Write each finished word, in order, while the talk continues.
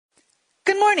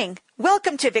Good morning.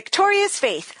 Welcome to Victorious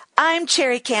Faith. I'm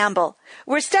Cherri Campbell.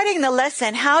 We're studying the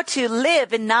lesson, How to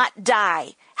Live and Not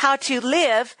Die. How to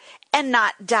live and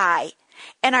not die.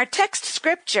 And our text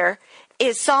scripture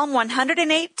is Psalm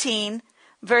 118,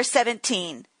 verse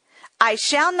 17. I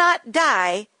shall not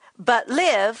die, but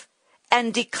live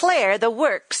and declare the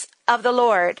works of the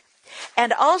Lord.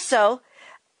 And also,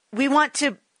 we want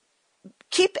to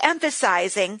keep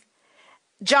emphasizing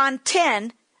John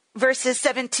 10, verses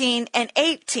 17 and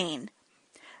 18.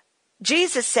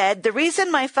 Jesus said, the reason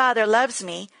my Father loves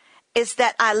me is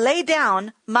that I lay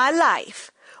down my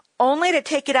life only to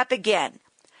take it up again.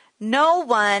 No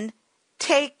one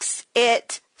takes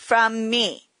it from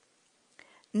me.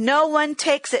 No one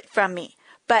takes it from me,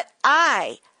 but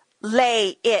I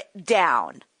lay it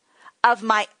down of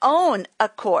my own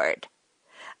accord.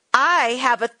 I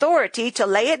have authority to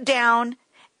lay it down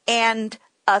and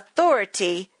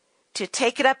authority to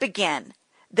take it up again.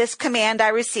 This command I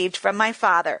received from my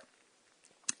Father.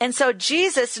 And so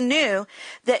Jesus knew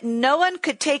that no one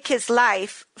could take his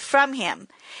life from him.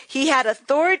 He had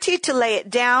authority to lay it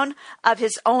down of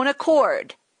his own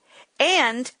accord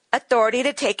and authority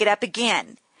to take it up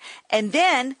again. And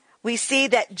then we see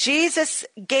that Jesus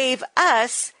gave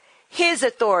us his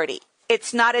authority.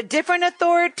 It's not a different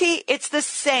authority. It's the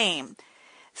same.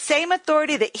 Same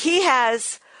authority that he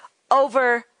has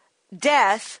over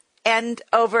death and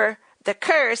over the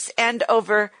curse and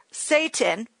over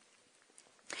Satan.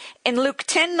 In Luke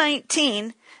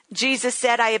 10:19, Jesus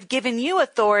said, I have given you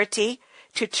authority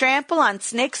to trample on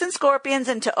snakes and scorpions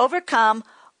and to overcome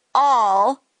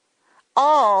all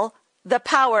the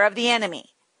power of the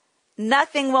enemy.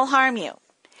 Nothing will harm you.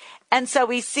 And so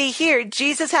we see here,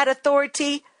 Jesus had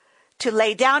authority to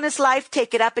lay down his life,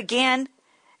 take it up again.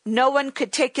 No one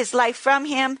could take his life from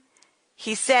him.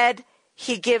 He said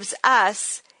he gives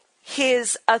us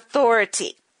his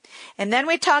authority. And then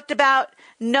we talked about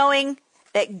knowing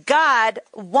that God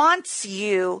wants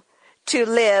you to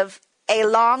live a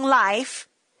long life.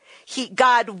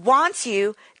 God wants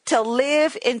you to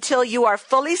live until you are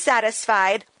fully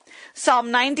satisfied.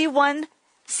 Psalm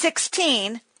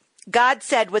 91:16, God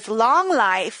said, with long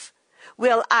life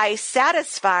will I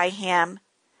satisfy him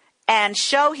and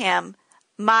show him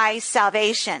my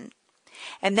salvation.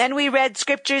 And then we read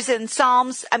scriptures in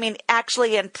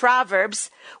in Proverbs,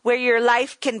 where your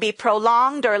life can be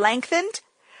prolonged or lengthened,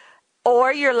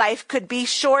 or your life could be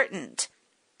shortened.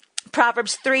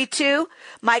 Proverbs 3:2,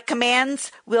 my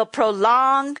commands will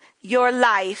prolong your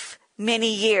life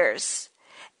many years.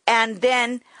 And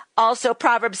then also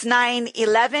Proverbs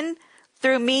 9:11,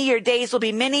 through me your days will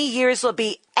be many, years will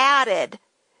be added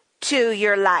to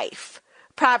your life.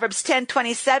 Proverbs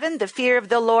 10:27, the fear of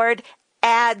the Lord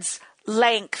adds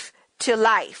length to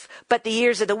life, but the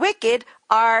years of the wicked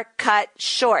are cut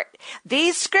short.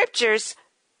 These scriptures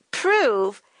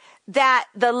prove that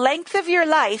the length of your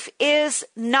life is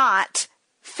not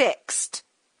fixed.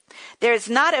 There's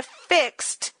not a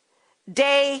fixed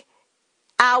day,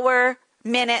 hour,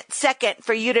 minute, second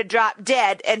for you to drop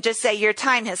dead and just say your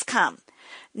time has come.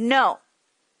 No.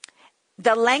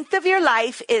 The length of your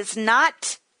life is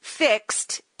not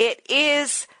fixed. It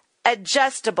is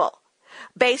adjustable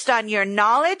based on your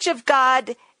knowledge of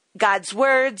God, God's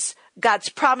words, God's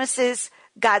promises,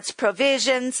 God's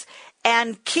provisions,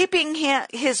 and keeping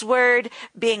his word,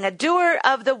 being a doer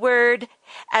of the word,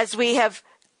 as we have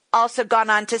also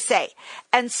gone on to say.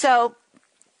 And so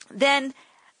then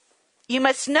you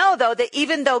must know, though, that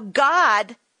even though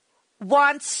God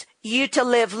wants you to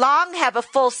live long, have a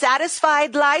full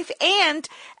satisfied life, and,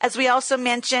 as we also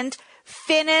mentioned,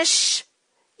 finish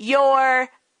your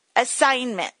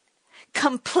assignment,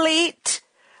 complete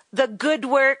the good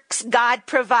works God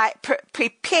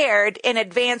prepared in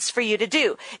advance for you to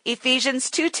do.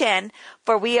 Ephesians 2:10,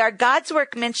 for we are God's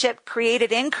workmanship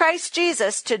created in Christ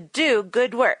Jesus to do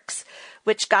good works,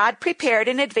 which God prepared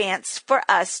in advance for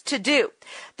us to do.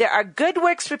 There are good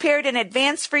works prepared in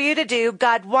advance for you to do.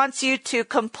 God wants you to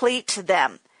complete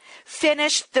them.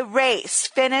 Finish the race.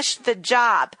 Finish the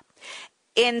job.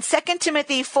 In 2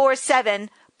 Timothy 4:7,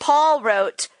 Paul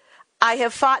wrote, I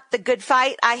have fought the good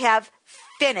fight. I have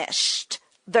finished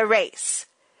the race.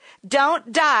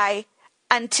 Don't die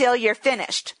until you're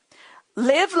finished.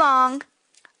 Live long,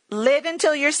 live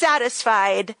until you're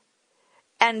satisfied,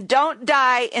 and don't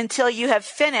die until you have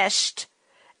finished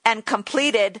and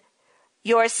completed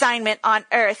your assignment on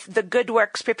earth, the good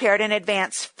works prepared in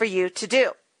advance for you to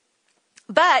do.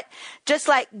 But just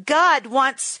like God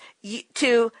wants you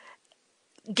to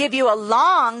give you a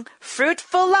long,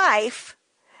 fruitful life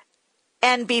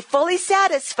and be fully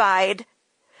satisfied,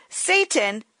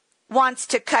 Satan wants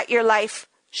to cut your life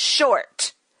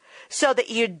short. so that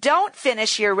you don't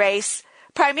finish your race.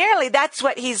 Primarily, that's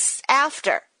what he's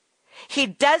after. He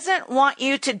doesn't want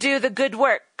you to do the good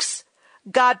works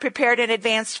God prepared in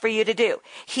advance for you to do.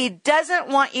 He doesn't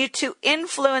want you to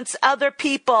influence other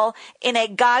people in a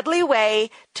godly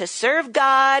way to serve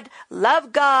God,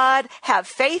 love God, have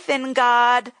faith in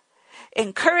God,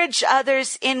 encourage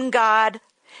others in God.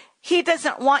 He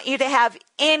doesn't want you to have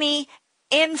any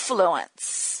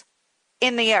influence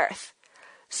in the earth.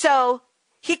 So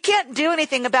he can't do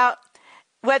anything about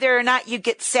whether or not you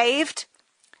get saved.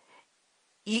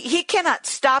 He cannot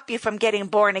stop you from getting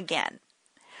born again.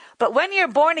 But when you're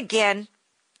born again,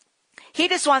 he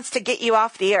just wants to get you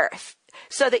off the earth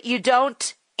so that you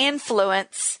don't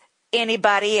influence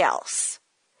anybody else.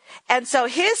 And so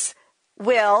his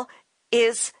will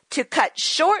is to cut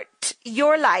short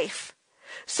your life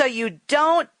so you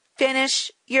don't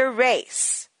finish your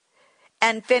race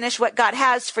and finish what God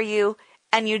has for you,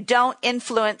 and you don't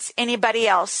influence anybody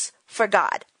else for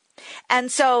God.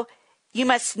 And so you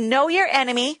must know your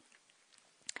enemy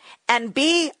and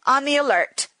be on the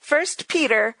alert. 1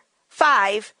 Peter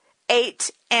 5,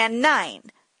 8, and 9.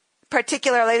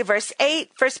 Particularly verse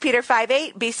 8, 1 Peter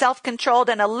 5:8, be self-controlled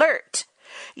and alert.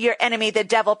 Your enemy, the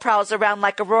devil, prowls around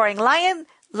like a roaring lion,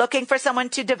 looking for someone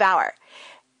to devour.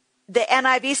 The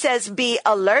NIV says, be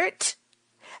alert.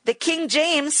 The King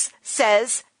James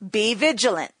says, be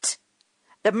vigilant.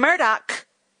 The Murdoch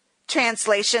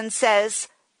translation says,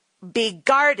 be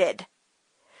guarded.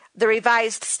 The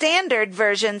Revised Standard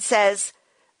Version says,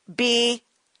 be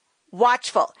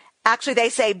watchful. Actually, they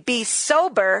say, be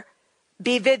sober,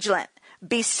 be vigilant.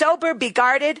 Be sober, be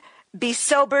guarded, be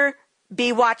sober,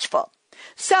 be watchful.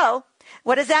 So,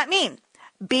 what does that mean?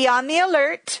 Be on the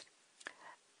alert,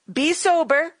 be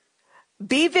sober,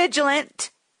 be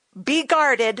vigilant, be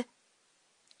guarded,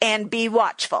 and be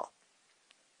watchful.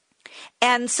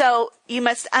 And so you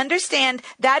must understand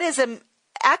that is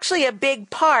actually a big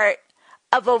part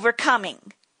of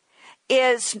overcoming,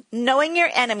 is knowing your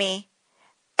enemy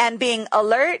and being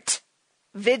alert,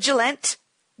 vigilant,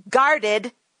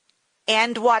 guarded,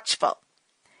 and watchful.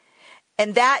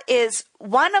 And that is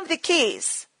one of the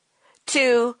keys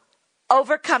to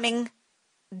overcoming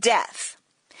death.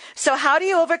 So how do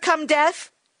you overcome death?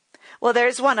 Well,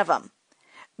 there's one of them.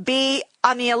 Be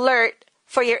on the alert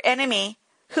for your enemy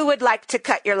who would like to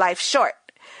cut your life short.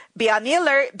 Be on the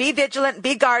alert, be vigilant,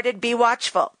 be guarded, be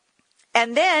watchful.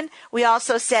 And then we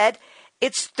also said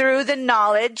it's through the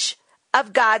knowledge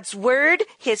of God's word,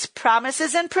 his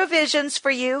promises and provisions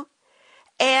for you,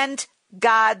 and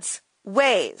God's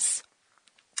ways.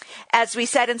 As we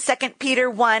said in 2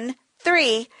 Peter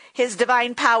 1:3, his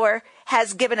divine power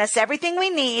has given us everything we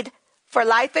need for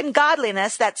life and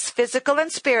godliness, that's physical and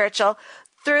spiritual,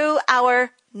 through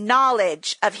our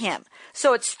knowledge of him.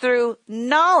 So it's through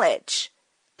knowledge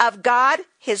of God,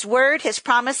 his word, his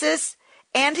promises,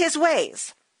 and his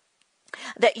ways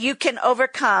that you can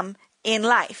overcome in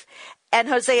life. And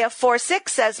Hosea 4:6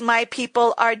 says, my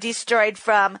people are destroyed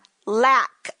from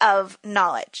lack of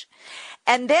knowledge.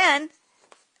 And then,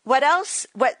 what else?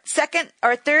 What second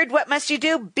or third, what must you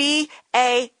do? Be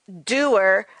a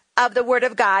doer of the word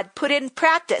of God. Put in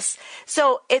practice.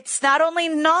 So it's not only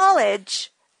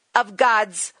knowledge of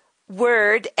God's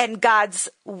word and God's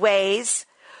ways,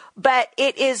 but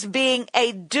it is being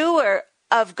a doer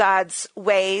of God's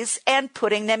ways and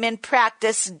putting them in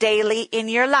practice daily in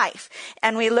your life.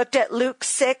 And we looked at Luke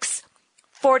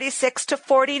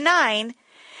 6:46-49.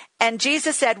 And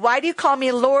Jesus said, why do you call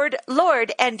me Lord,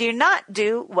 Lord, and do not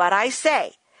do what I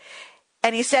say?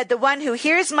 And he said, the one who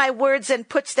hears my words and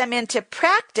puts them into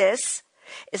practice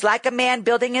is like a man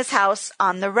building his house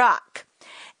on the rock.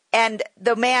 And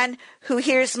the man who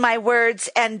hears my words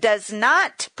and does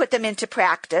not put them into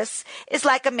practice is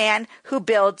like a man who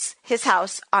builds his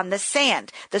house on the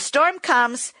sand. The storm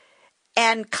comes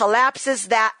and collapses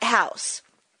that house.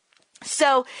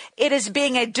 So it is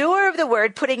being a doer of the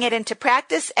word, putting it into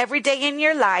practice every day in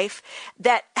your life,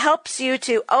 that helps you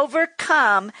to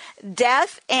overcome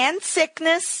death and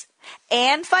sickness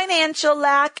and financial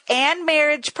lack and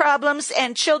marriage problems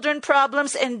and children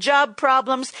problems and job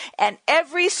problems and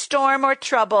every storm or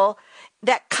trouble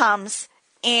that comes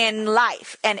in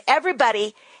life. And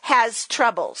everybody has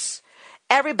troubles.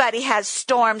 Everybody has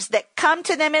storms that come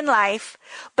to them in life.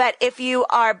 But if you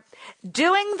are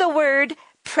doing the word,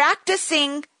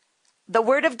 practicing the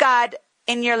word of God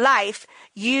in your life,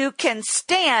 you can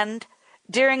stand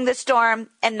during the storm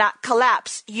and not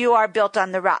collapse. You are built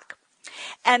on the rock.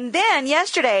 And then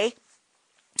yesterday,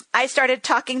 I started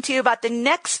talking to you about the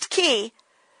next key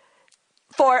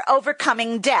for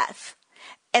overcoming death.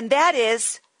 And that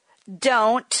is,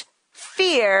 don't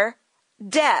fear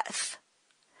death.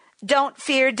 don't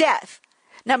fear death.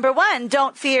 Number one,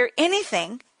 don't fear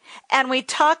anything. And we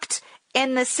talked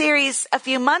in the series a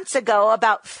few months ago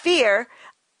about fear.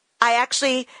 I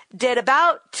actually did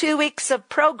about 2 weeks of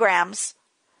programs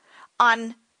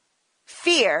on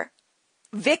fear,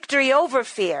 victory over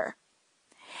fear,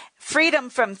 freedom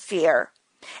from fear.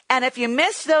 And if you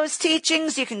missed those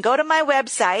teachings, you can go to my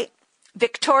website,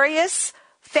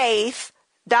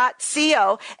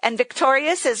 victoriousfaith.co, and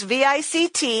victorious is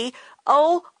VICTORIOUS.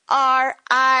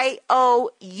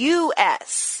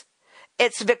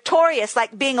 It's victorious,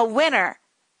 like being a winner,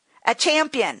 a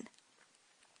champion.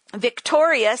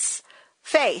 Victorious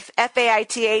Faith,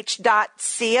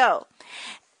 FAITH.co.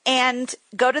 And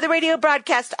go to the radio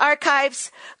broadcast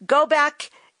archives, go back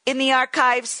in the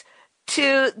archives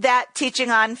to that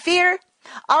teaching on fear.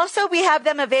 Also, we have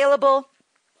them available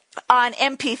on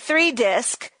MP3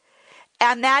 disc,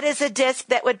 and that is a disc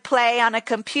that would play on a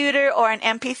computer or an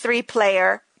MP3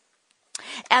 player.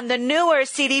 And the newer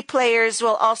CD players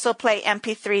will also play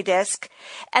MP3 disc,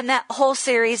 and that whole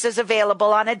series is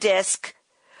available on a disc,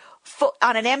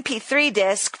 on an MP3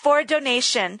 disc, for a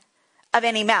donation of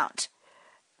any amount.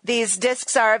 These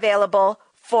discs are available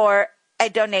for a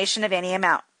donation of any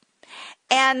amount.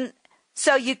 And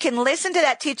so you can listen to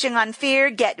that teaching on fear,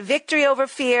 get victory over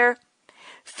fear.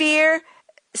 Fear,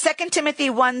 2 Timothy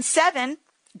 1:7,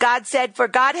 God said, "For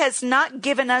God has not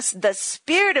given us the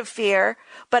spirit of fear,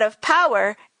 but of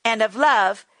power and of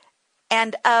love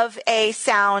and of a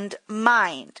sound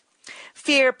mind."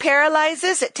 Fear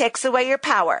paralyzes, it takes away your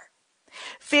power.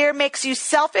 Fear makes you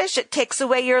selfish, it takes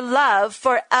away your love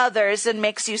for others and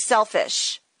makes you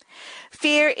selfish.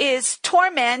 Fear is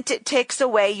torment, it takes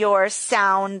away your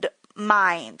sound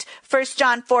mind. 1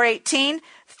 John 4:18,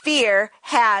 fear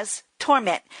has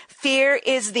torment. Fear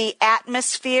is the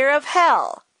atmosphere of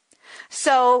hell.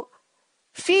 So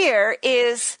fear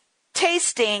is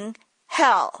tasting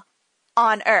hell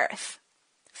on earth.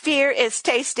 Fear is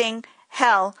tasting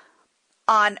hell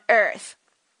on earth.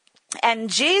 And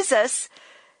Jesus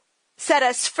set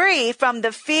us free from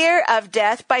the fear of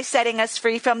death by setting us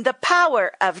free from the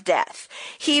power of death.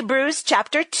 Hebrews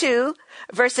chapter 2,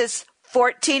 verses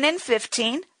 14 and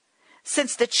 15.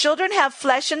 Since the children have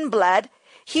flesh and blood,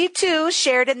 he too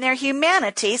shared in their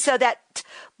humanity, so that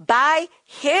by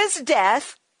his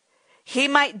death he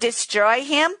might destroy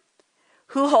him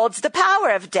who holds the power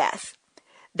of death,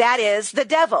 that is, the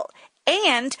devil,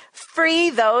 and free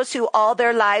those who all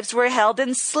their lives were held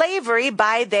in slavery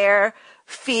by their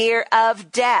fear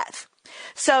of death.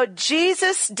 So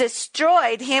Jesus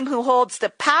destroyed him who holds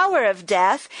the power of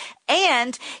death,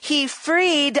 and he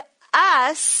freed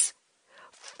us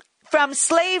from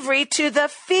slavery to the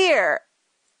fear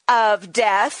of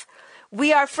death.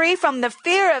 We are free from the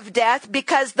fear of death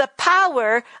because the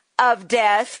power of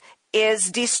death is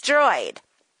destroyed,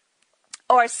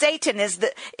 or Satan is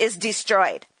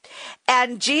destroyed.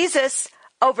 And Jesus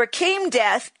overcame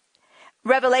death.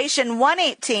 Revelation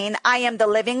 1:18, I am the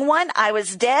living one. I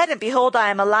was dead, and behold, I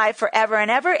am alive forever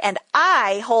and ever, and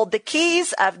I hold the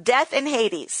keys of death and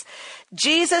Hades.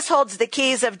 Jesus holds the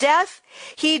keys of death.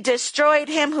 He destroyed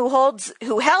him who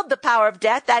held the power of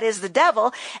death, that is the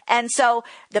devil. And so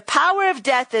the power of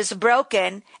death is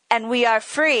broken, and we are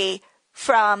free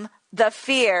from the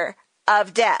fear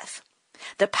of death.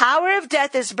 The power of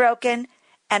death is broken,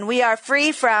 and we are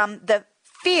free from the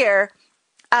fear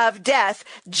of death.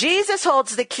 Jesus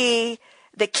holds the keys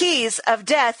of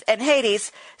death and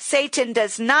Hades. Satan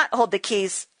does not hold the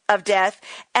keys of death.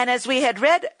 And as we had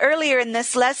read earlier in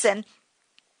this lesson,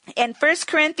 in 1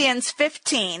 Corinthians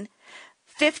 15,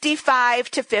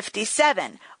 55 to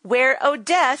 57, where, O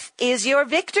death, is your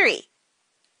victory?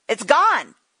 It's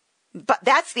gone. But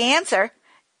that's the answer.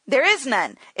 There is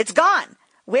none. It's gone.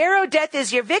 Where, O death,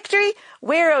 is your victory?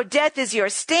 Where, O death, is your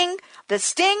sting? The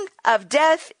sting of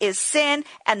death is sin,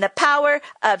 and the power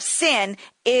of sin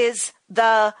is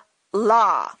the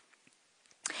law.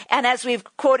 And as we've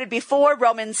quoted before,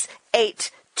 Romans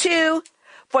 8:2,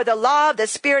 for the law of the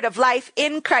Spirit of life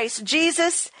in Christ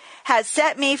Jesus has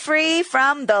set me free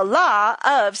from the law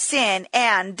of sin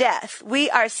and death. We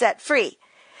are set free.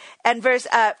 And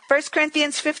 1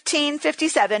 Corinthians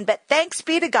 15:57, but thanks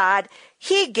be to God,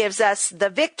 he gives us the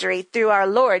victory through our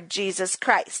Lord Jesus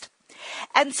Christ.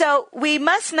 And so we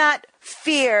must not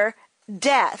fear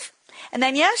death. And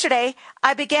then yesterday,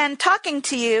 I began talking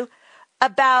to you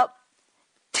about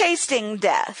tasting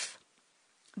death.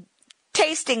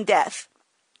 Tasting death.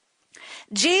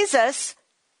 Jesus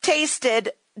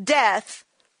tasted death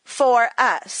for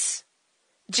us.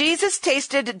 Jesus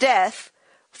tasted death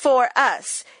for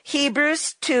us.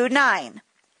 Hebrews 2:9.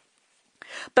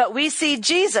 But we see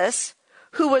Jesus,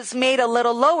 who was made a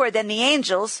little lower than the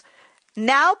angels,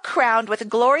 now crowned with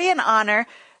glory and honor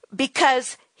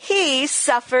because he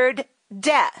suffered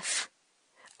death.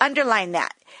 Underline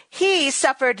that. He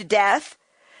suffered death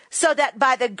so that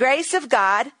by the grace of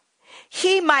God,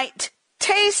 he might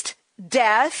taste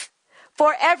death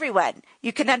for everyone.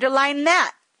 You can underline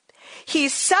that. He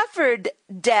suffered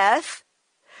death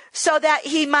so that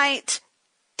he might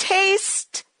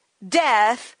taste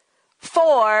death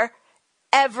for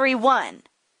everyone.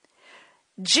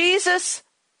 Jesus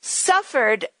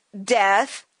suffered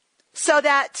death so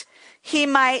that he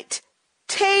might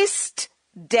taste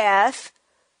death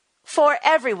for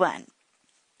everyone.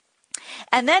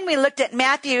 And then we looked at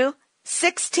Matthew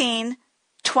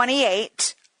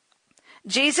 16:28.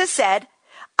 Jesus said,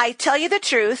 I tell you the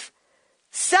truth,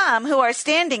 some who are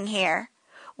standing here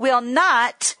will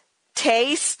not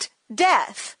taste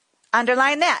death.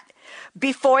 Underline that.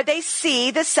 Before they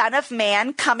see the Son of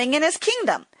Man coming in his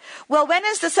kingdom. Well, when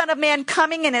is the Son of Man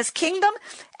coming in his kingdom?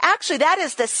 Actually, that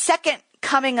is the second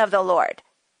coming of the Lord.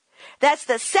 That's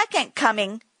the second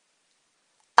coming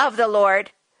of the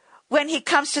Lord when he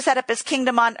comes to set up his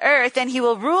kingdom on earth, and he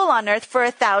will rule on earth for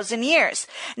 1,000 years.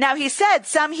 Now, he said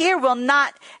some here will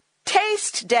not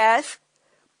taste death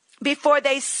before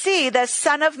they see the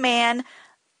Son of Man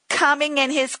coming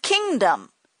in his kingdom.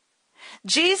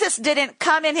 Jesus did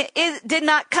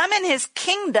not come in his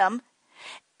kingdom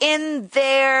in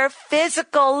their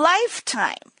physical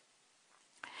lifetime.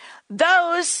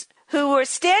 Those who were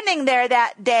standing there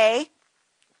that day,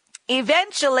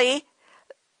 eventually,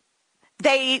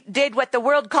 they did what the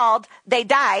world called, they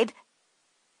died.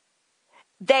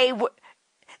 They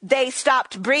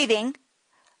stopped breathing.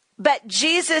 But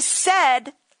Jesus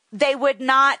said they would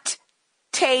not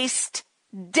taste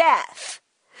death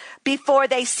before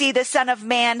they see the Son of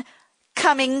Man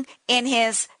coming in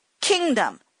his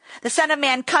kingdom. The Son of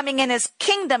Man coming in his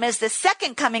kingdom is the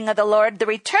second coming of the Lord, the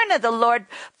return of the Lord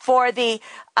for the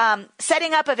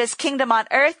setting up of his kingdom on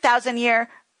earth, 1,000-year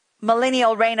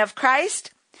millennial reign of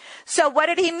Christ. So what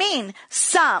did he mean?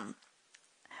 Some.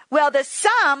 Well, the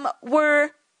some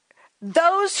were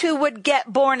those who would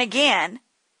get born again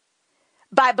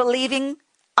by believing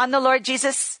on the Lord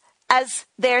Jesus as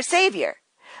their Savior.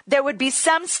 There would be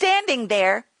some standing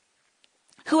there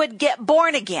who would get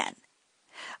born again,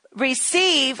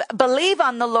 believe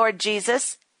on the Lord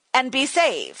Jesus, and be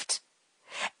saved.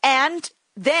 And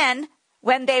then,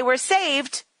 when they were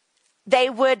saved, they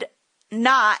would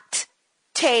not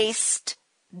taste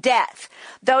death.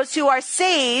 Those who are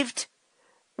saved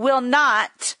will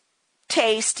not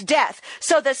taste death.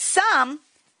 So the some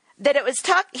that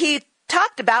he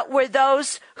talked about were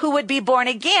those who would be born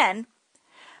again.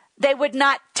 They would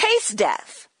not taste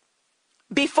death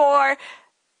before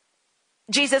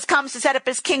Jesus comes to set up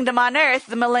his kingdom on earth,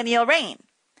 the millennial reign.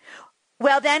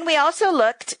 Well, then we also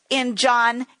looked in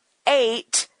John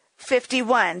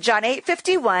 8:51. John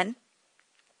 8:51.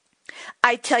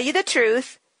 I tell you the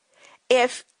truth,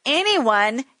 if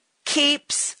anyone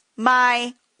keeps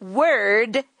my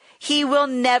word, he will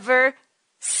never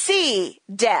see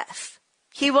death.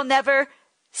 He will never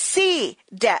see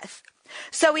death.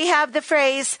 So we have the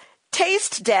phrase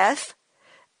taste death,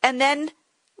 and then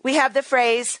we have the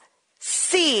phrase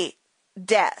see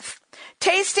death.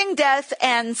 Tasting death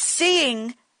and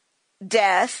seeing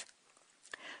death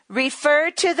refer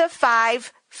to the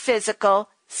 5 physical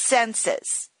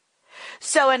senses.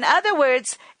 So in other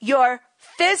words, your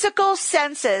physical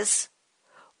senses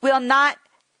will not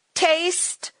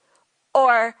taste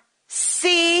or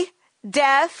see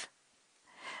death.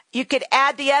 You could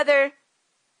add the other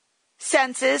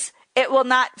senses. It will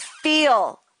not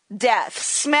feel death,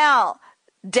 smell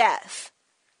death.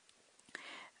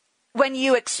 When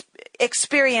you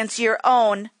experience your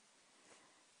own,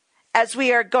 as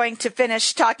we are going to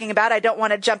finish talking about, I don't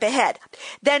want to jump ahead.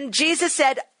 Then Jesus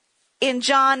said in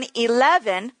John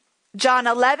 11,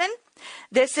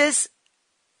 this is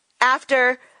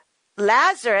after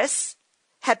Lazarus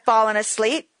had fallen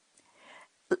asleep.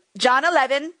 John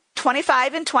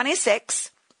 11:25 and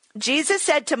 26, Jesus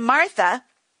said to Martha,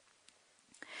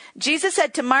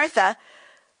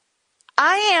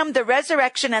 I am the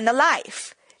resurrection and the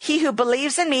life. He who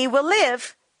believes in me will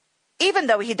live, even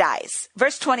though he dies.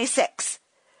 Verse 26.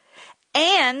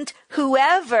 And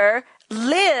whoever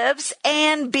lives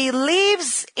and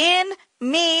believes in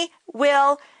me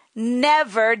will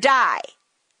never die.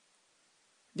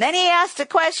 Then he asked a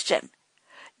question.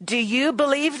 Do you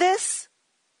believe this?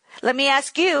 Let me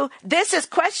ask you, this is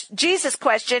Jesus'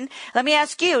 question. Let me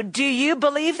ask you, do you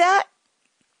believe that?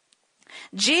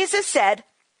 Jesus said,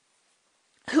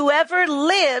 whoever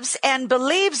lives and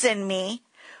believes in me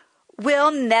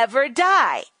will never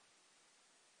die.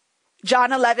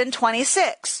 John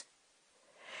 11:26.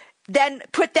 Then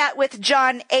put that with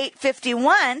John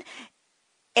 8:51.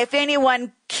 If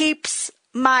anyone keeps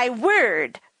my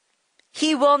word,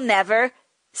 he will never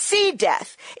see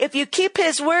death. If you keep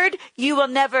his word, you will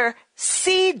never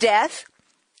see death.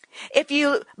 If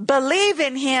you believe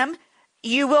in him,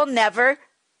 you will never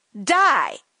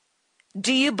die.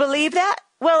 Do you believe that?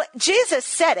 Well, Jesus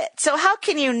said it, so how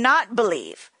can you not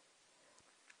believe?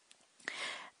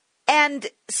 And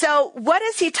so what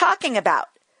is he talking about?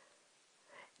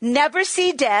 Never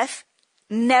see death,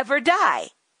 never die.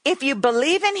 If you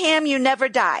believe in him, you never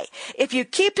die. If you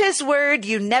keep his word,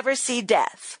 you never see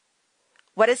death.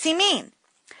 What does he mean?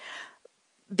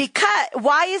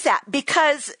 Why is that?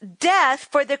 Because death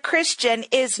for the Christian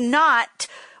is not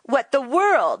what the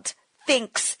world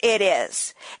thinks it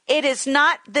is. It is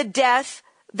not the death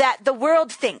that the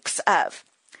world thinks of.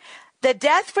 The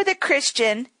death for the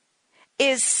Christian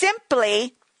is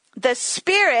simply the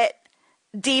spirit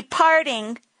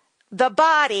departing the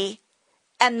body,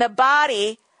 and the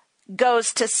body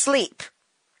goes to sleep.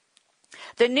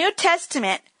 The New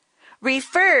Testament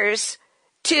refers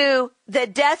to the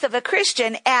death of a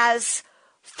Christian as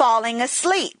falling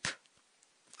asleep.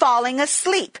 Falling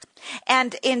asleep.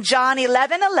 And in John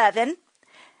 11:11,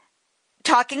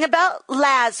 talking about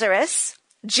Lazarus,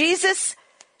 Jesus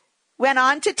went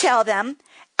on to tell them,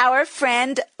 our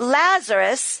friend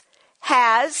Lazarus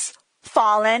has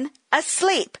fallen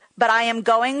asleep, but I am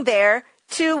going there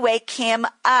to wake him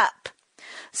up.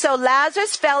 So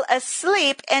Lazarus fell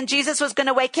asleep and Jesus was going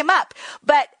to wake him up.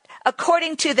 But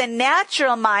according to the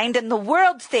natural mind and the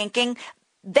world thinking,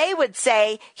 they would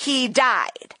say he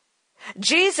died.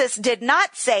 Jesus did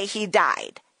not say he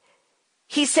died.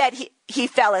 He said he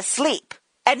fell asleep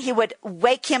and he would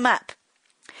wake him up.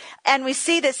 And we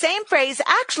see the same phrase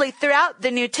actually throughout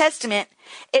the New Testament.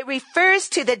 It refers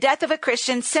to the death of a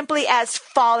Christian simply as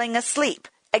falling asleep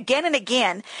again and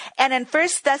again. And in 1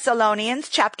 Thessalonians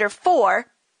chapter 4,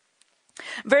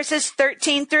 verses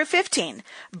 13 through 15,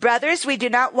 brothers, we do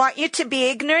not want you to be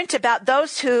ignorant about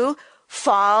those who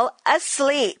fall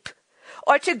asleep,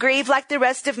 or to grieve like the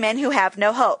rest of men who have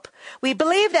no hope. We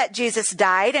believe that Jesus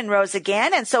died and rose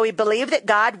again, and so we believe that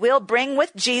God will bring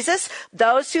with Jesus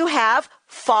those who have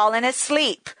fallen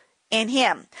asleep in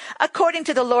him. According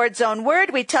to the Lord's own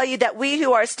word, we tell you that we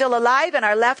who are still alive and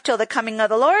are left till the coming of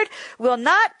the Lord will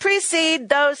not precede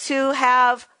those who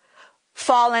have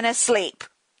fallen asleep.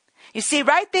 You see,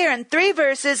 right there in 3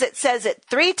 verses, it says it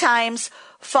 3 times,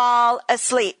 fall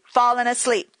asleep, fallen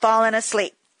asleep, fallen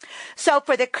asleep. So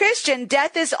for the Christian,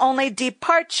 death is only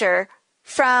departure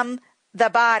from the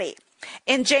body.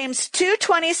 In James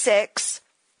 2:26,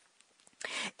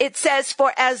 it says,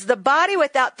 for as the body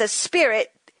without the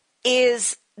spirit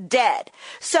is dead.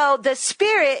 So the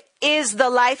spirit is the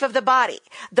life of the body.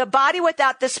 The body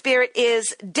without the spirit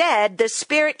is dead. The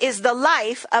spirit is the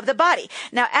life of the body.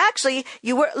 Now, actually,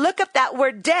 you look up that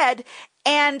word dead,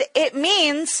 and it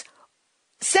means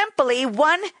simply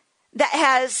one that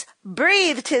has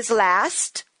breathed his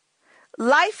last,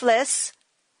 lifeless,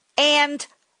 and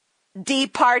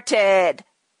departed.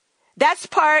 That's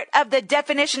part of the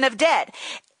definition of dead.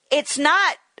 It's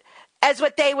not, as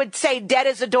what they would say, dead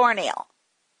as a doornail.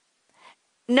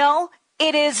 No,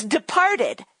 it is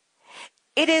departed.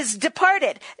 It is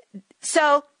departed.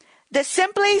 So the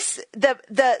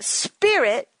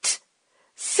spirit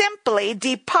simply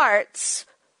departs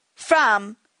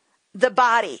from the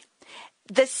body.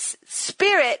 The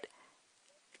spirit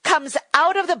comes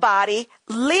out of the body,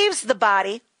 leaves the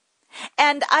body.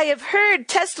 And I have heard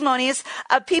testimonies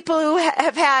of people who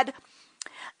have had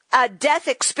death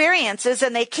experiences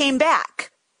and they came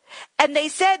back. And they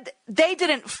said they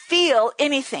didn't feel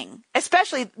anything,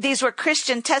 especially these were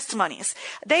Christian testimonies.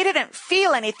 They didn't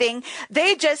feel anything.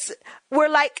 They just were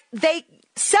like, they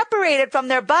separated from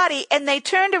their body and they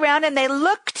turned around and they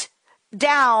looked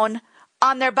down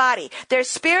on their body. Their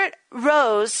spirit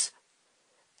rose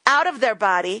out of their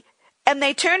body and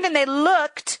they turned and they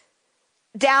looked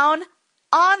down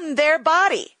on their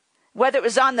body, whether it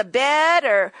was on the bed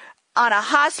or on a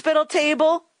hospital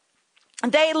table.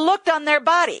 They looked on their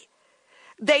body.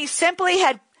 They simply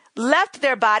had left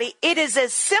their body. It is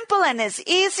as simple and as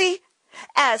easy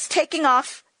as taking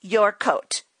off your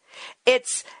coat.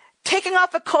 It's taking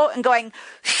off a coat and going,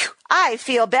 I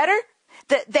feel better.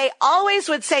 They always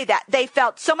would say that. They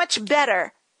felt so much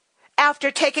better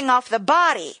after taking off the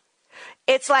body.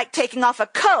 It's like taking off a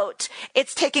coat.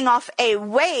 It's taking off a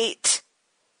weight.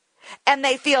 And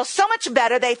they feel so much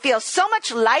better. They feel so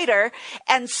much lighter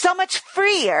and so much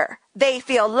freer. They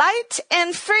feel light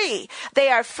and free. They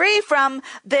are free from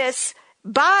this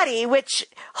body which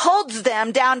holds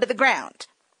them down to the ground.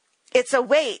 It's a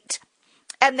weight.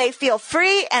 and they feel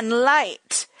free and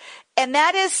light. And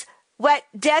that is what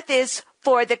death is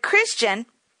for the Christian,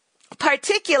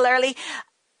 particularly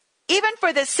even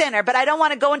for the sinner, but I don't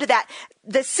want to go into that.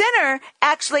 The sinner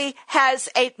actually has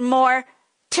a more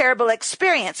terrible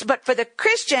experience, but for the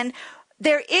Christian,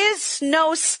 there is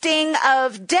no sting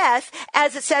of death,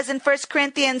 as it says in 1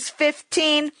 Corinthians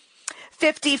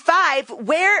 15:55,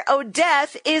 where, O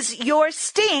death, is your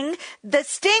sting? The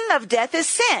sting of death is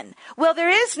sin. Well, there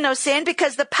is no sin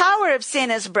because the power of sin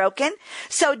is broken.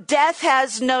 So death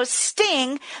has no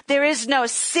sting. There is no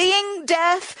seeing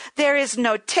death. There is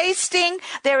no tasting.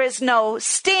 There is no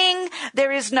sting.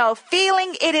 There is no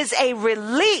feeling. It is a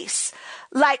release.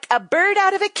 Like a bird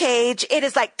out of a cage, it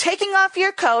is like taking off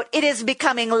your coat. It is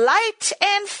becoming light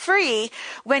and free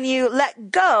when you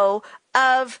let go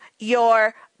of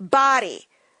your body.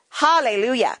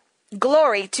 Hallelujah.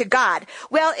 Glory to God.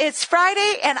 Well, it's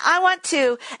Friday, and I want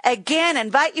to again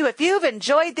invite you, if you've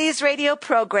enjoyed these radio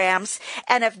programs,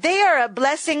 and if they are a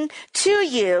blessing to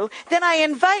you, then I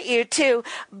invite you to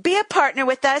be a partner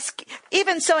with us,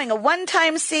 even sowing a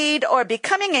one-time seed or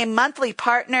becoming a monthly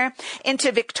partner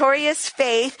into Victorious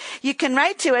Faith. You can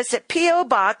write to us at P.O.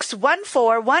 Box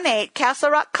 1418,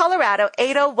 Castle Rock, Colorado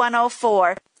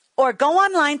 80104. Or go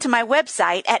online to my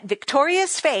website at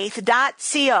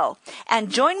victoriousfaith.co and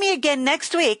join me again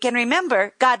next week. And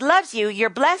remember, God loves you.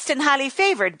 You're blessed and highly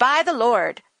favored by the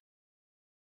Lord.